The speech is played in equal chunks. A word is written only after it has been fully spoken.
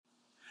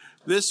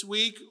This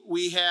week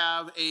we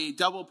have a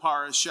double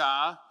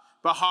parashah,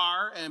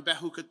 Bahar and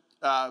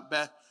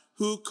Behukotai.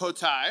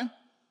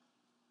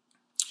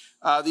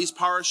 These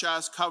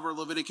parashahs cover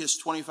Leviticus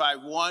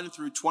 25:1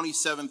 through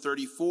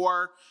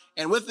 27:34,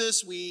 and with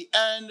this we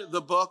end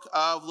the book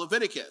of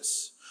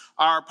Leviticus.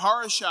 Our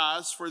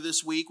parashahs for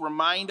this week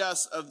remind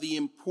us of the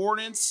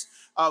importance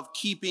of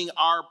keeping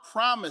our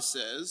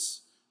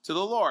promises to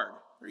the Lord.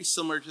 Very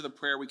similar to the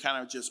prayer we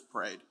kind of just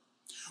prayed.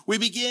 We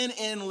begin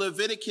in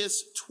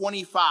Leviticus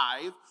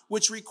 25,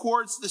 which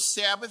records the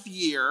Sabbath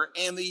year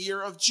and the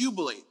year of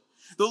Jubilee.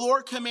 The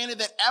Lord commanded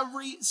that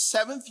every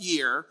seventh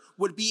year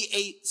would be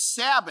a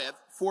Sabbath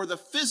for the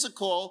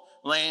physical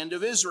land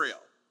of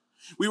Israel.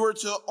 We were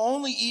to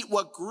only eat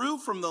what grew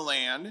from the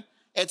land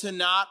and to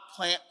not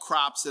plant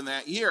crops in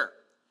that year.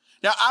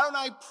 Now,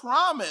 Adonai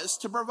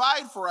promised to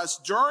provide for us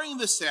during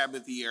the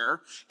Sabbath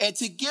year and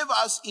to give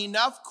us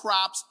enough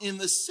crops in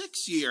the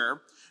sixth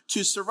year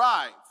to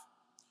survive.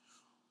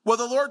 What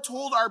the Lord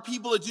told our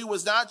people to do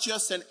was not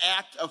just an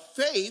act of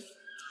faith,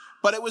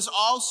 but it was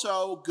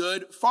also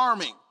good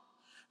farming.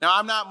 Now,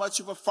 I'm not much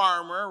of a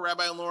farmer.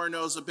 Rabbi Lauren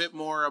knows a bit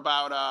more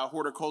about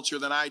horticulture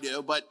than I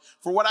do. But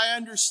for what I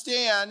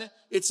understand,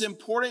 it's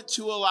important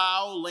to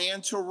allow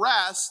land to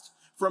rest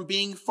from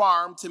being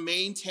farmed to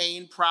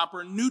maintain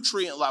proper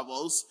nutrient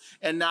levels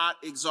and not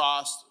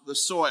exhaust the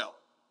soil.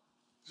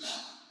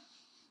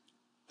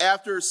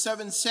 After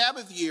 7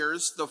 Sabbath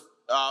years,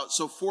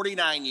 so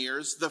 49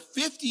 years, the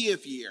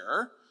 50th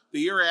year, the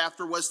year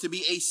after, was to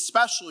be a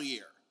special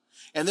year.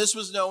 And this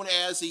was known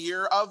as the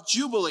year of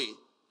Jubilee.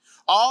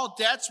 All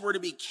debts were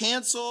to be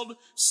canceled,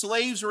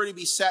 slaves were to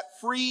be set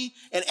free,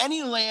 and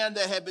any land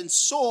that had been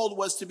sold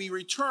was to be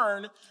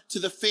returned to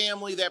the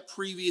family that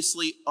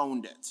previously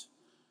owned it.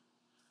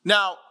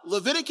 Now,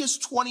 Leviticus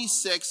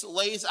 26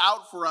 lays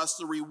out for us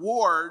the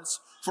rewards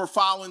for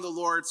following the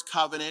Lord's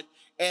covenant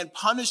and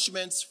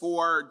punishments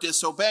for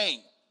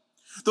disobeying.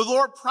 The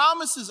Lord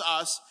promises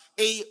us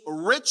a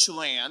rich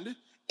land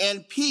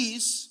and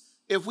peace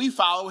if we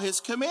follow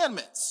his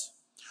commandments.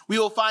 We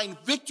will find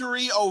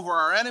victory over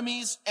our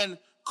enemies and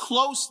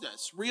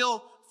closeness,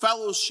 real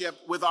fellowship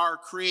with our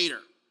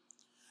Creator.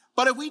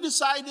 But if we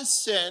decide to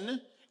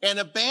sin and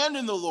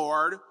abandon the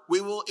Lord,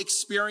 we will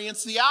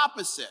experience the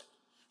opposite.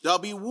 There'll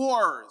be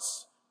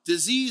wars,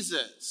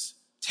 diseases,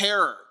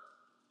 terror.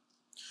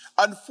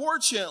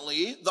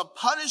 Unfortunately, the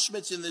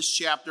punishments in this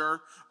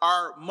chapter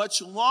are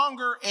much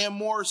longer and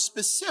more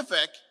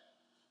specific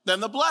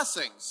than the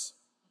blessings.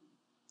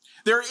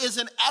 There is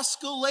an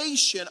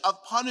escalation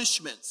of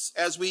punishments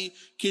as we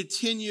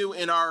continue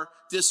in our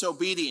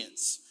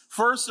disobedience.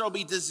 First, there'll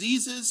be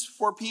diseases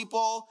for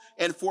people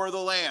and for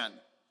the land.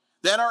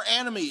 Then our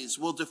enemies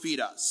will defeat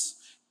us.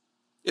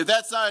 If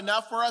that's not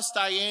enough for us,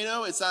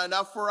 Diano, it's not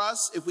enough for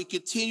us. If we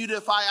continue to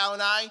defy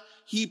Adonai,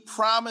 he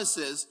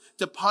promises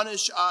to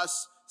punish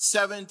us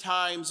 7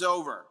 times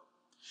over.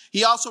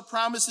 He also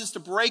promises to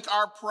break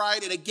our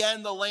pride, and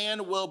again, the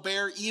land will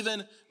bear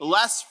even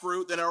less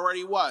fruit than it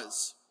already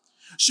was.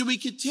 Should we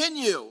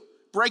continue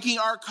breaking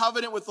our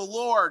covenant with the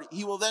Lord,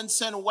 he will then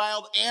send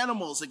wild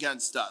animals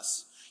against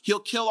us. He'll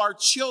kill our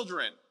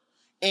children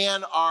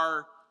and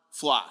our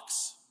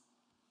flocks.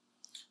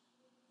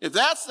 If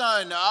that's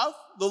not enough,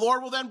 the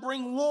Lord will then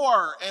bring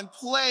war and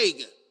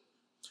plague.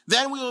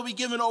 Then we will be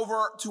given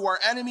over to our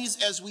enemies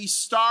as we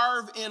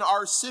starve in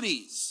our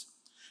cities,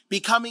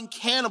 becoming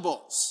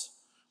cannibals,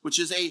 which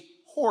is a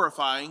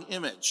horrifying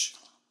image.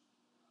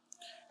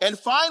 And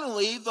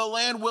finally, the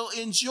land will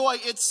enjoy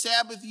its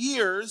Sabbath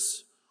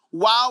years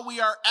while we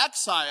are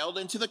exiled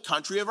into the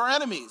country of our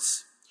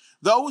enemies.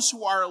 Those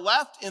who are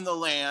left in the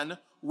land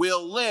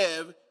will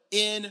live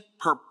in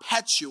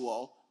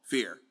perpetual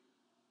fear.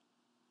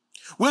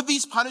 With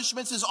these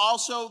punishments is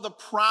also the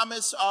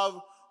promise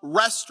of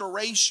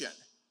restoration.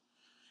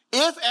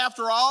 If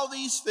after all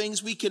these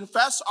things we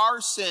confess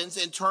our sins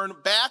and turn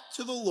back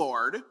to the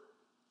Lord,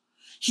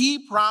 he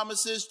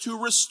promises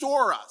to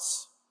restore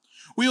us.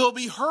 We will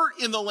be hurt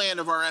in the land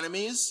of our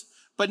enemies,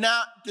 but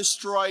not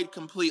destroyed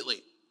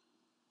completely.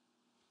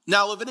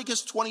 Now,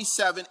 Leviticus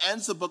 27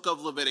 ends the book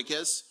of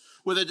Leviticus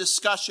with a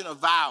discussion of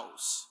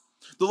vows.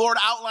 The Lord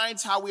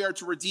outlines how we are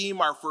to redeem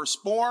our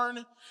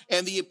firstborn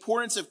and the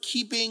importance of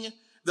keeping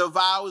the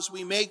vows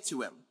we make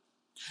to him.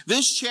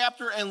 This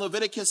chapter and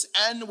Leviticus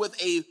end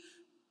with a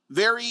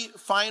very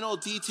final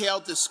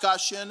detailed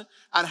discussion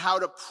on how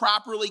to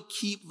properly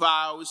keep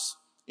vows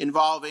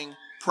involving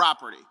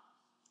property.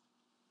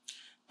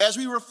 As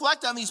we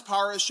reflect on these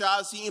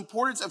parashahs, the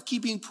importance of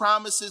keeping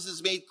promises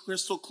is made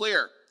crystal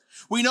clear.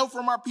 We know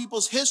from our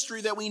people's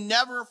history that we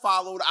never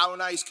followed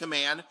Adonai's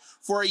command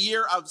for a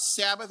year of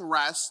Sabbath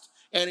rest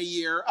and a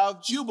year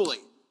of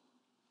Jubilee.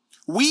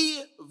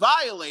 We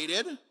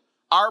violated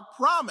our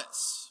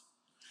promise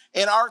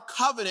and our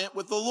covenant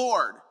with the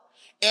Lord,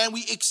 and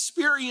we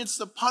experienced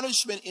the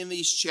punishment in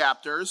these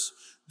chapters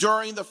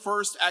during the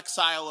first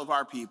exile of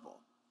our people.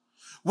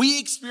 We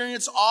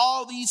experience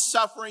all these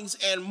sufferings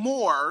and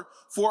more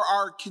for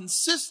our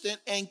consistent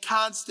and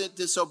constant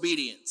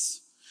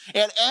disobedience.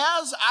 And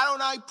as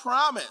Adonai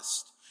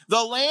promised,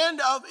 the land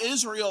of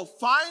Israel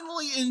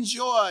finally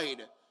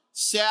enjoyed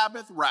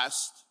Sabbath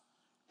rest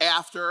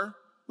after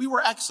we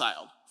were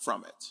exiled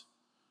from it.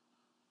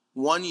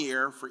 1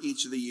 year for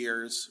each of the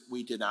years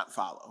we did not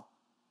follow.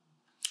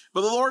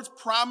 But the Lord's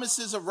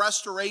promises of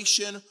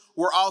restoration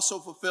were also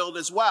fulfilled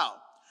as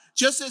well.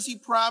 Just as he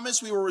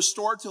promised we were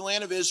restored to the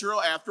land of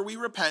Israel after we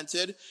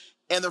repented,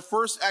 and the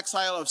first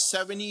exile of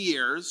 70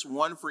 years,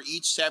 one for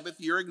each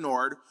Sabbath year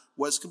ignored,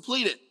 was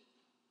completed.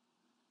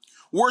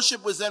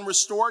 Worship was then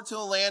restored to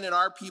the land, and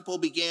our people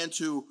began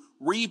to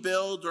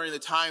rebuild during the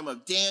time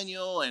of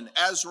Daniel and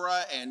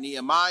Ezra and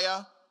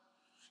Nehemiah.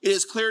 It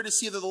is clear to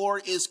see that the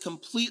Lord is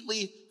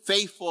completely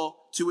faithful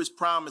to his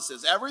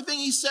promises. Everything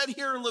he said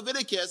here in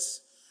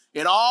Leviticus,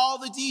 in all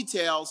the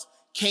details,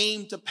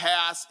 came to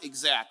pass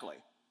exactly.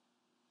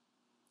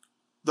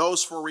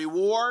 Those for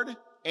reward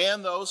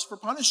and those for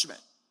punishment.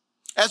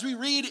 As we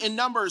read in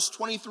Numbers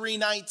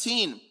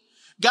 23:19,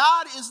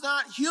 God is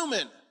not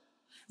human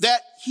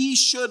that he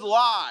should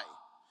lie,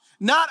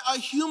 not a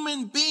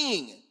human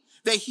being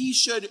that he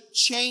should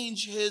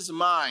change his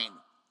mind.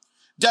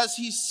 Does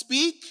he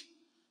speak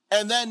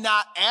and then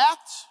not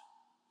act?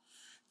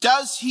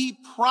 Does he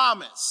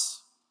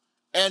promise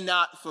and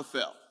not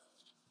fulfill?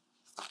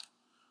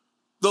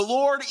 The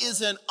Lord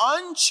is an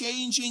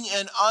unchanging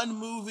and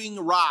unmoving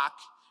rock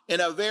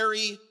in a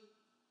very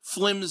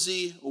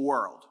flimsy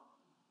world.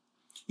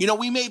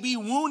 We may be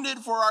wounded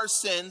for our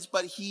sins,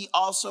 but he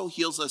also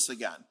heals us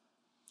again.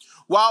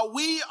 While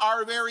we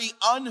are very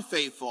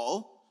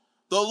unfaithful,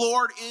 the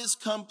Lord is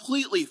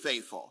completely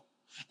faithful,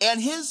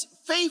 and his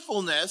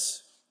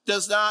faithfulness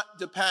does not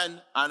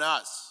depend on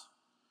us.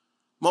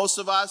 Most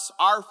of us,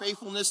 our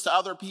faithfulness to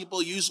other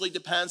people usually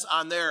depends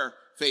on their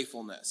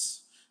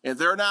faithfulness. If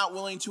they're not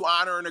willing to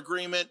honor an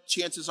agreement,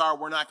 chances are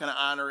we're not going to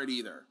honor it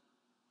either.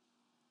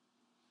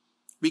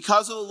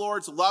 Because of the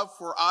Lord's love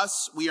for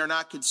us, we are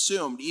not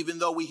consumed. Even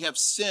though we have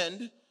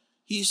sinned,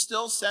 he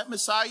still sent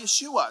Messiah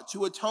Yeshua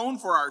to atone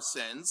for our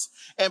sins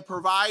and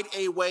provide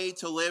a way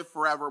to live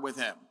forever with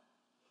him.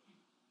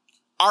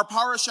 Our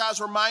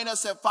parashas remind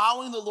us that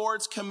following the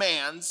Lord's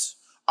commands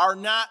are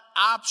not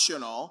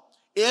optional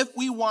if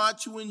we want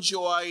to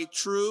enjoy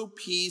true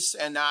peace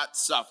and not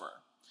suffer.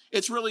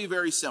 It's really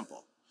very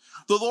simple.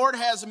 The Lord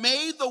has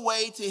made the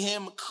way to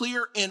him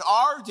clear in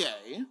our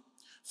day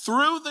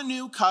through the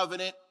new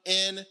covenant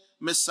in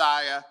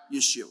Messiah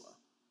Yeshua.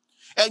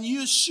 And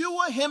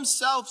Yeshua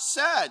himself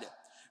said,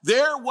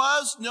 there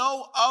was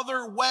no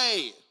other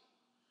way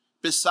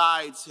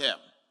besides him.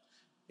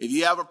 If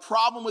you have a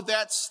problem with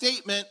that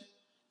statement,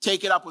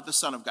 take it up with the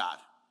Son of God.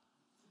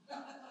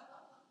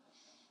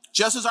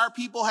 Just as our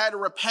people had to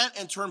repent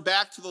and turn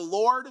back to the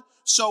Lord,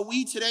 so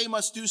we today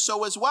must do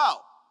so as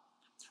well.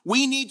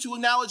 We need to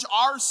acknowledge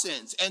our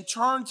sins and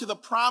turn to the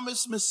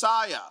promised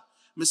Messiah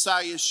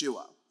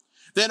Yeshua.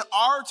 Then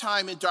our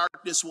time in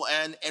darkness will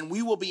end, and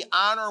we will be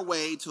on our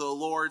way to the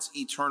Lord's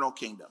eternal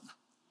kingdom.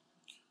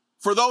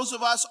 For those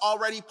of us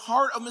already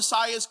part of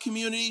Messiah's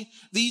community,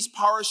 these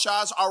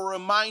parashas are a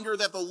reminder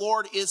that the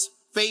Lord is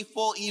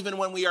faithful even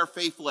when we are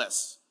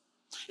faithless.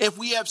 If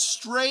we have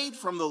strayed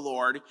from the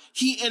Lord,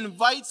 he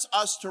invites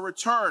us to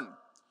return,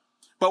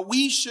 but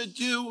we should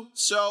do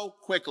so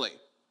quickly.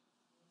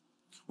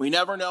 We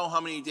never know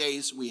how many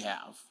days we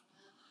have.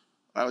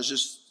 I was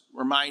just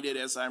reminded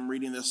as I'm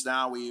reading this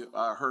now, we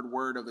heard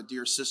word of a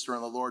dear sister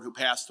in the Lord who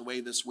passed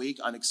away this week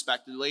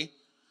unexpectedly.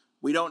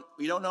 We don't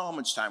know how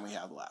much time we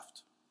have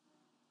left.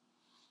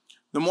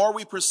 The more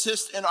we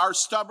persist in our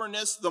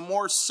stubbornness, the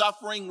more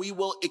suffering we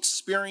will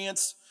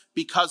experience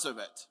because of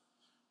it.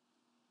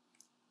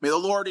 May the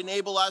Lord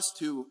enable us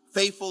to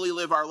faithfully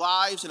live our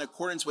lives in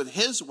accordance with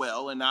his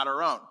will and not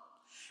our own.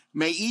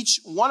 May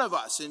each one of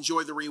us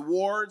enjoy the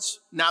rewards,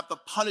 not the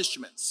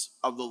punishments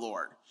of the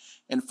Lord.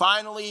 And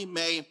finally,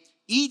 may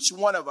each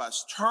one of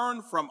us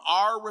turn from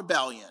our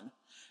rebellion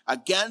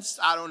against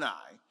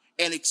Adonai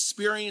and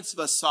experience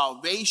the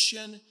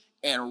salvation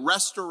and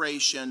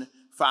restoration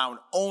found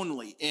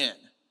only in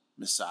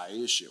Messiah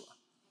Yeshua.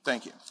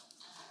 Thank you.